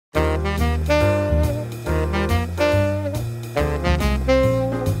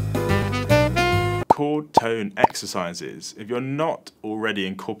tone exercises. If you're not already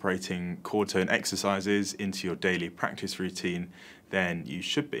incorporating chord tone exercises into your daily practice routine, then you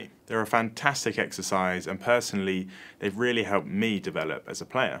should be. They're a fantastic exercise, and personally, they've really helped me develop as a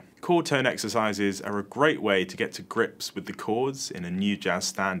player. Chord tone exercises are a great way to get to grips with the chords in a new jazz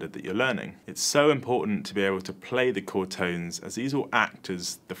standard that you're learning. It's so important to be able to play the chord tones, as these will act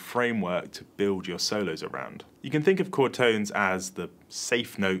as the framework to build your solos around. You can think of chord tones as the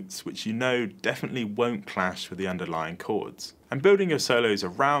safe notes which you know definitely won't clash with the underlying chords. And building your solos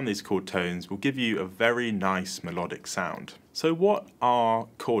around these chord tones will give you a very nice melodic sound. So what are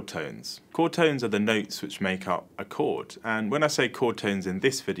chord tones? Chord tones are the notes which make up a chord, and when I say chord tones in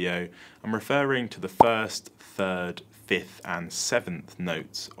this video, I'm referring to the first, third, fifth and seventh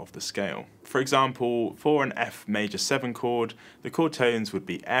notes of the scale. For example, for an F major 7 chord, the chord tones would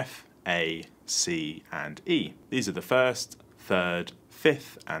be F, A, C and E. These are the first, third,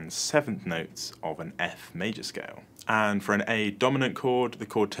 fifth and seventh notes of an F major scale. And for an A dominant chord, the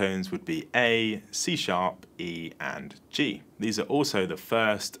chord tones would be A, C sharp, E and G. These are also the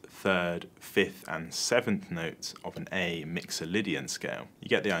first, third, fifth and seventh notes of an A mixolydian scale. You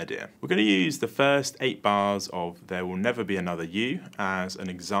get the idea. We're going to use the first 8 bars of There Will Never Be Another You as an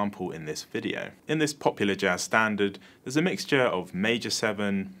example in this video. In this popular jazz standard, there's a mixture of major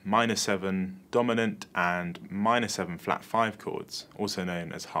 7, minor 7, dominant and minor 7 flat 5 chords, also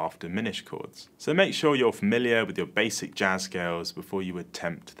known as half diminished chords. So make sure you're familiar with your basic jazz scales before you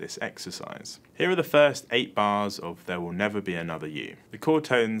attempt this exercise. Here are the first 8 bars of There Will Never Be Another You. The chord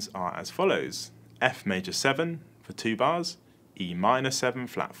tones are as follows: F major 7 for 2 bars, E minor 7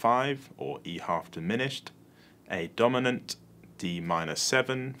 flat 5 or E half diminished, A dominant, D minor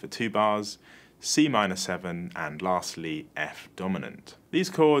 7 for 2 bars, C minor 7 and lastly F dominant.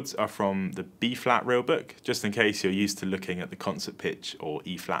 These chords are from the B flat real book, just in case you're used to looking at the concert pitch or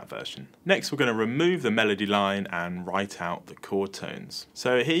E flat version. Next we're going to remove the melody line and write out the chord tones.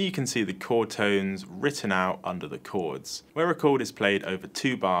 So here you can see the chord tones written out under the chords. Where a chord is played over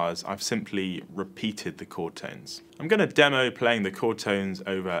 2 bars, I've simply repeated the chord tones. I'm going to demo playing the chord tones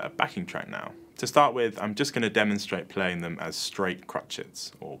over a backing track now. To start with, I'm just going to demonstrate playing them as straight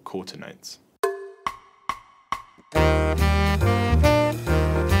crotchets or quarter notes.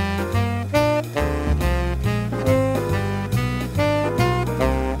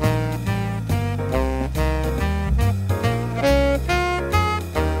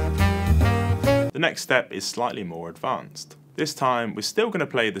 The next step is slightly more advanced. This time we're still going to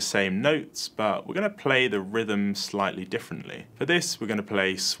play the same notes, but we're going to play the rhythm slightly differently. For this we're going to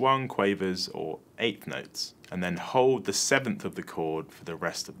play swung quavers or 8th notes, and then hold the 7th of the chord for the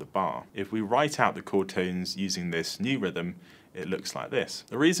rest of the bar. If we write out the chord tones using this new rhythm, it looks like this.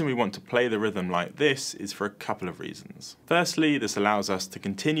 The reason we want to play the rhythm like this is for a couple of reasons. Firstly, this allows us to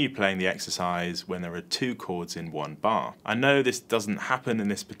continue playing the exercise when there are 2 chords in 1 bar. I know this doesn't happen in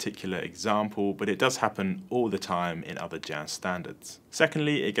this particular example, but it does happen all the time in other jazz standards.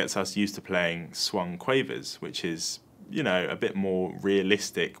 Secondly, it gets us used to playing swung quavers, which is, you know, a bit more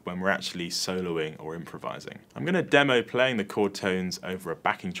realistic when we're actually soloing or improvising. I'm going to demo playing the chord tones over a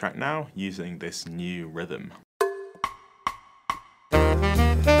backing track now using this new rhythm.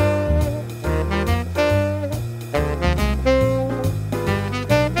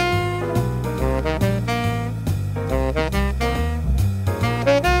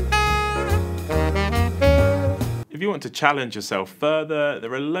 If you want to challenge yourself further,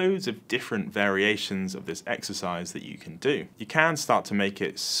 there are loads of different variations of this exercise that you can do. You can start to make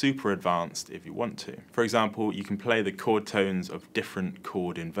it super advanced if you want to. For example, you can play the chord tones of different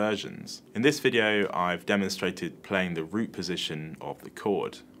chord inversions. In this video, I've demonstrated playing the root position of the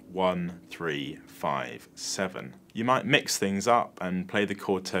chord. 1, 3, 5, 7. You might mix things up and play the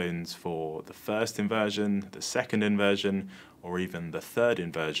chord tones for the first inversion, the second inversion, or even the third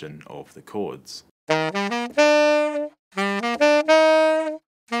inversion of the chords.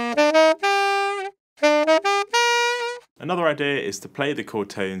 Another idea is to play the chord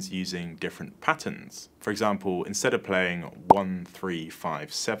tones using different patterns. For example, instead of playing 1, 3,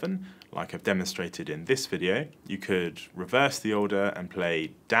 5, 7, like I've demonstrated in this video, you could reverse the order and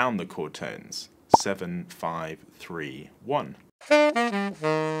play down the chord tones, 7, 5, 3, 1.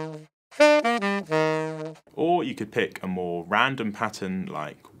 Or you could pick a more random pattern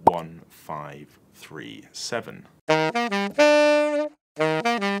like 1, 5, 3, 7.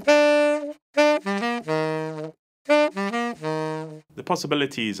 The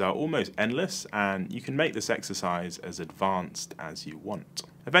possibilities are almost endless, and you can make this exercise as advanced as you want.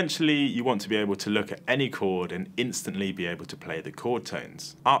 Eventually, you want to be able to look at any chord and instantly be able to play the chord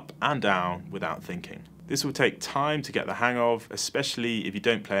tones, up and down, without thinking. This will take time to get the hang of, especially if you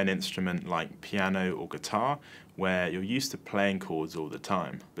don't play an instrument like piano or guitar, where you're used to playing chords all the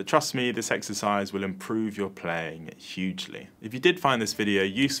time. But trust me, this exercise will improve your playing hugely. If you did find this video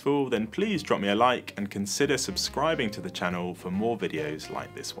useful, then please drop me a like and consider subscribing to the channel for more videos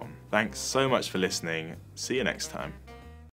like this one. Thanks so much for listening. See you next time.